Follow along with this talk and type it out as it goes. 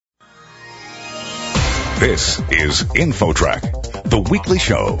This is InfoTrack, the weekly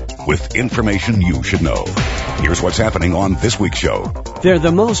show with information you should know. Here's what's happening on this week's show. They're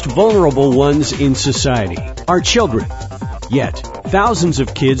the most vulnerable ones in society, our children. Yet, thousands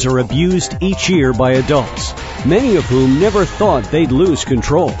of kids are abused each year by adults, many of whom never thought they'd lose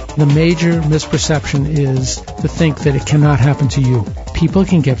control. The major misperception is to think that it cannot happen to you. People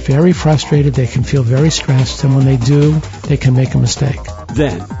can get very frustrated, they can feel very stressed, and when they do, they can make a mistake.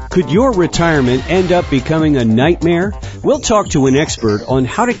 Then, could your retirement end up becoming a nightmare? We'll talk to an expert on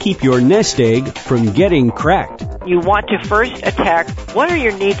how to keep your nest egg from getting cracked. You want to first attack what are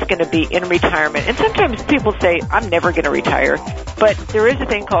your needs going to be in retirement. And sometimes people say, I'm never going to retire. But there is a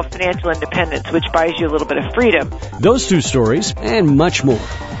thing called financial independence, which buys you a little bit of freedom. Those two stories and much more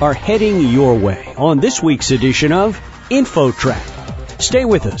are heading your way on this week's edition of InfoTrack. Stay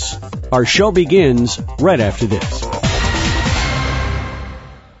with us. Our show begins right after this.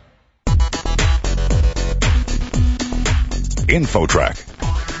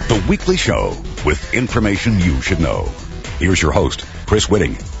 InfoTrack, the weekly show with information you should know. Here's your host, Chris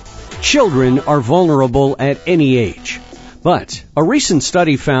Whitting. Children are vulnerable at any age. But a recent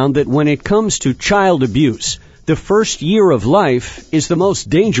study found that when it comes to child abuse, the first year of life is the most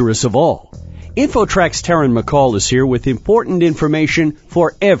dangerous of all. InfoTrack's Taryn McCall is here with important information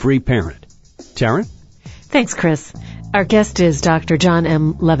for every parent. Taryn? Thanks, Chris. Our guest is Dr. John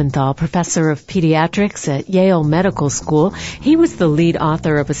M. Leventhal, professor of pediatrics at Yale Medical School. He was the lead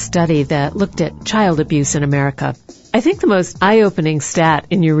author of a study that looked at child abuse in America. I think the most eye-opening stat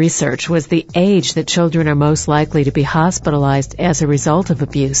in your research was the age that children are most likely to be hospitalized as a result of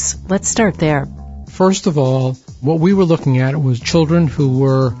abuse. Let's start there. First of all, what we were looking at was children who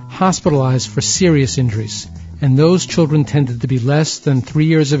were hospitalized for serious injuries. And those children tended to be less than 3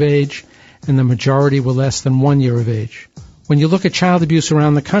 years of age, and the majority were less than 1 year of age. When you look at child abuse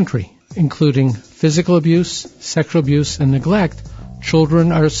around the country, including physical abuse, sexual abuse, and neglect,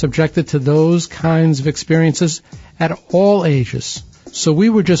 children are subjected to those kinds of experiences at all ages. So we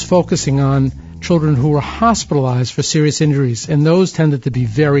were just focusing on children who were hospitalized for serious injuries, and those tended to be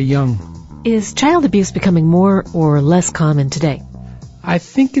very young. Is child abuse becoming more or less common today? I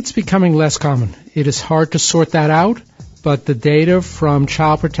think it's becoming less common. It is hard to sort that out, but the data from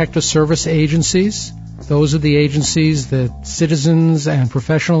Child Protective Service agencies, those are the agencies that citizens and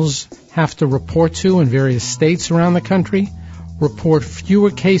professionals have to report to in various states around the country, report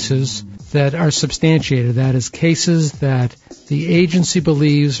fewer cases that are substantiated. That is, cases that the agency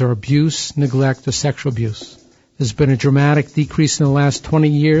believes are abuse, neglect, or sexual abuse. There's been a dramatic decrease in the last 20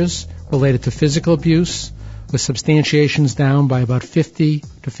 years related to physical abuse, with substantiations down by about 50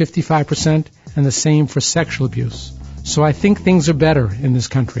 to 55%, and the same for sexual abuse. So I think things are better in this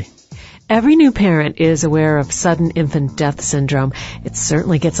country. Every new parent is aware of sudden infant death syndrome. It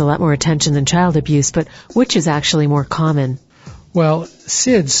certainly gets a lot more attention than child abuse, but which is actually more common? Well,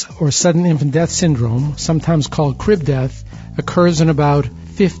 SIDS, or sudden infant death syndrome, sometimes called crib death, occurs in about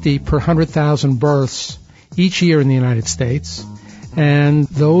 50 per 100,000 births each year in the United States, and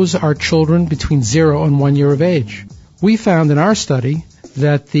those are children between 0 and 1 year of age. We found in our study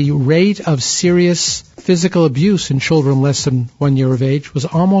that the rate of serious physical abuse in children less than 1 year of age was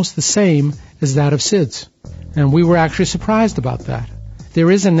almost the same as that of SIDS. And we were actually surprised about that.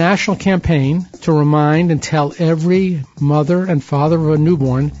 There is a national campaign to remind and tell every mother and father of a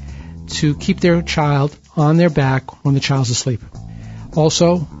newborn to keep their child on their back when the child's asleep.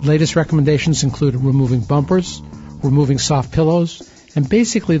 Also, latest recommendations include removing bumpers, removing soft pillows, and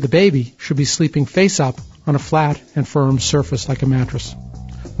basically the baby should be sleeping face up on a flat and firm surface like a mattress.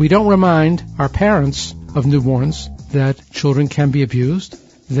 We don't remind our parents of newborns that children can be abused,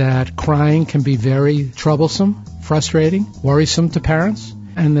 that crying can be very troublesome, frustrating, worrisome to parents,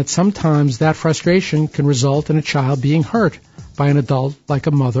 and that sometimes that frustration can result in a child being hurt by an adult like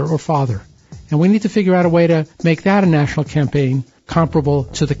a mother or father. And we need to figure out a way to make that a national campaign comparable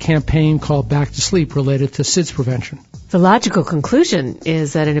to the campaign called Back to Sleep related to SIDS prevention. The logical conclusion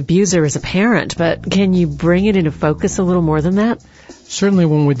is that an abuser is a parent, but can you bring it into focus a little more than that? Certainly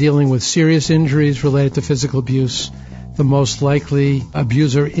when we're dealing with serious injuries related to physical abuse, the most likely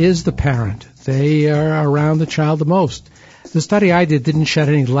abuser is the parent. They are around the child the most. The study I did didn't shed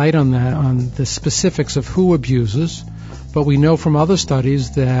any light on that, on the specifics of who abuses, but we know from other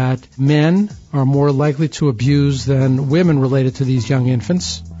studies that men are more likely to abuse than women related to these young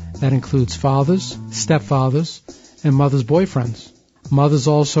infants. That includes fathers, stepfathers, and mothers' boyfriends. Mothers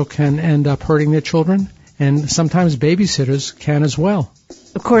also can end up hurting their children, and sometimes babysitters can as well.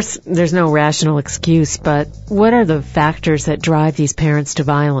 Of course, there's no rational excuse, but what are the factors that drive these parents to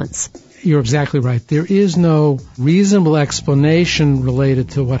violence? You're exactly right. There is no reasonable explanation related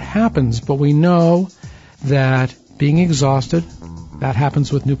to what happens, but we know that being exhausted, that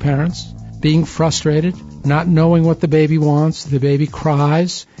happens with new parents, being frustrated, not knowing what the baby wants, the baby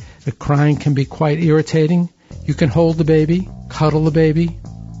cries, the crying can be quite irritating. You can hold the baby, cuddle the baby,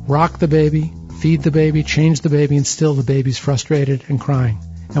 rock the baby, feed the baby, change the baby, and still the baby's frustrated and crying.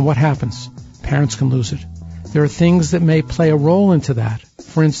 And what happens? Parents can lose it. There are things that may play a role into that.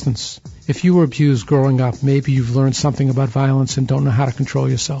 For instance, if you were abused growing up, maybe you've learned something about violence and don't know how to control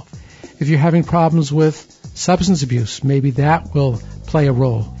yourself. If you're having problems with substance abuse, maybe that will play a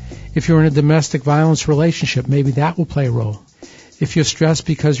role. If you're in a domestic violence relationship, maybe that will play a role. If you're stressed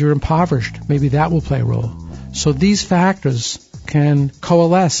because you're impoverished, maybe that will play a role. So these factors can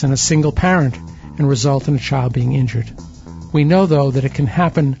coalesce in a single parent and result in a child being injured. We know, though, that it can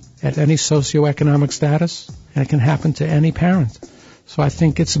happen at any socioeconomic status, and it can happen to any parent. So I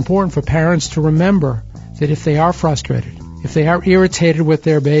think it's important for parents to remember that if they are frustrated, if they are irritated with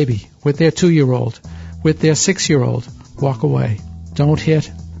their baby, with their 2-year-old, with their 6-year-old, walk away. Don't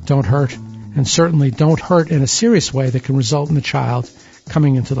hit, don't hurt, and certainly don't hurt in a serious way that can result in the child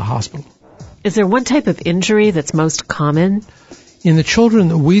coming into the hospital. Is there one type of injury that's most common? In the children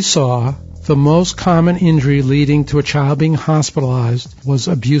that we saw, the most common injury leading to a child being hospitalized was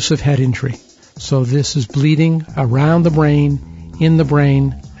abusive head injury. So this is bleeding around the brain, in the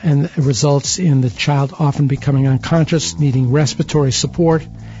brain, and it results in the child often becoming unconscious, needing respiratory support,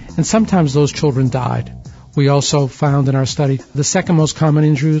 and sometimes those children died. We also found in our study the second most common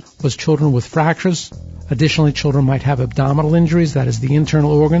injury was children with fractures. Additionally, children might have abdominal injuries, that is the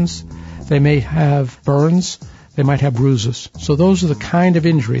internal organs. They may have burns. They might have bruises. So those are the kind of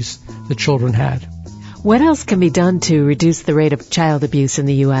injuries that children had. What else can be done to reduce the rate of child abuse in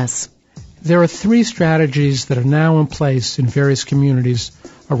the U.S.? There are 3 strategies that are now in place in various communities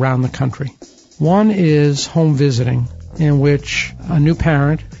around the country. One is home visiting, in which a new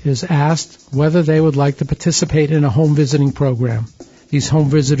parent is asked whether they would like to participate in a home visiting program. These home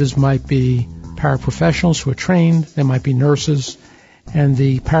visitors might be paraprofessionals who are trained, they might be nurses, and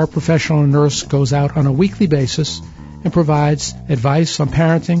the paraprofessional nurse goes out on a weekly basis and provides advice on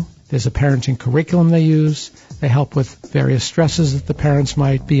parenting. There's a parenting curriculum they use. They help with various stresses that the parents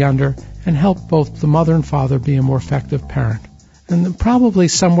might be under and help both the mother and father be a more effective parent. And probably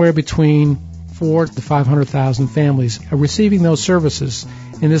somewhere between 400,000 to 500,000 families are receiving those services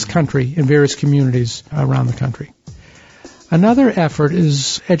in this country, in various communities around the country. Another effort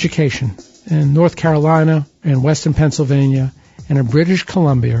is education. In North Carolina and Western Pennsylvania and in British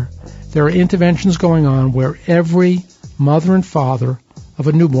Columbia, there are interventions going on where every mother and father of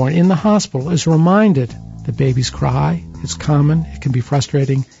a newborn in the hospital is reminded that babies cry, it's common, it can be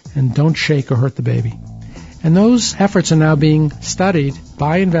frustrating, and don't shake or hurt the baby. And those efforts are now being studied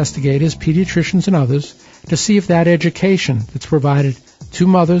by investigators, pediatricians, and others to see if that education that's provided to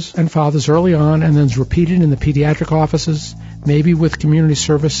mothers and fathers early on and then is repeated in the pediatric offices, maybe with community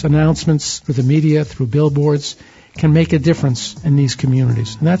service announcements through the media, through billboards, can make a difference in these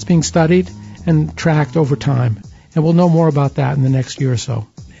communities. And that's being studied and tracked over time. And we'll know more about that in the next year or so.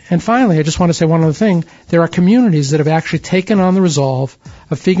 And finally, I just want to say one other thing. There are communities that have actually taken on the resolve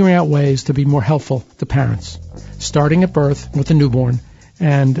of figuring out ways to be more helpful to parents, starting at birth with the newborn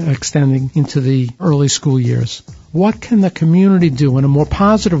and extending into the early school years. What can the community do in a more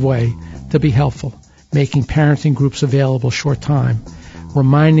positive way to be helpful? Making parenting groups available short time,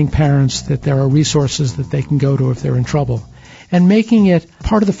 reminding parents that there are resources that they can go to if they're in trouble, and making it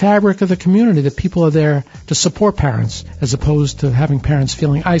part of the fabric of the community that people are there to support parents as opposed to having parents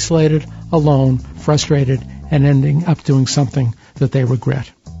feeling isolated, alone, frustrated, and ending up doing something that they regret.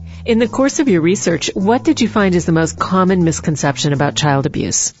 In the course of your research, what did you find is the most common misconception about child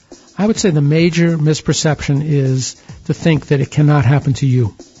abuse? I would say the major misperception is to think that it cannot happen to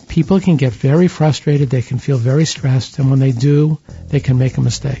you. People can get very frustrated, they can feel very stressed, and when they do, they can make a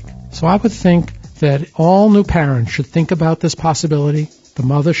mistake. So I would think that all new parents should think about this possibility. The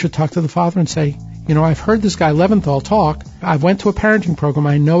mother should talk to the father and say, I've heard this guy Leventhal talk. I went to a parenting program.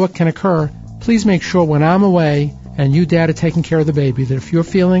 I know it can occur. Please make sure when I'm away and you, Dad, are taking care of the baby, that if you're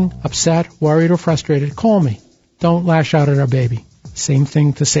feeling upset, worried, or frustrated, call me. Don't lash out at our baby. Same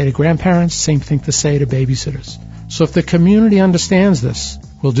thing to say to grandparents, same thing to say to babysitters. So if the community understands this,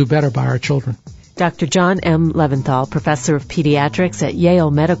 we'll do better by our children. Dr. John M. Leventhal, Professor of Pediatrics at Yale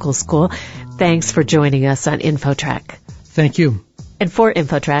Medical School, thanks for joining us on InfoTrack. Thank you. And for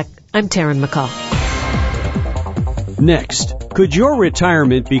InfoTrack, I'm Taryn McCall. Next, could your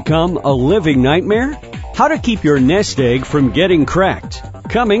retirement become a living nightmare? How to keep your nest egg from getting cracked.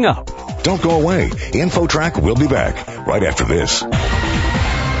 Coming up. Don't go away. InfoTrack will be back right after this.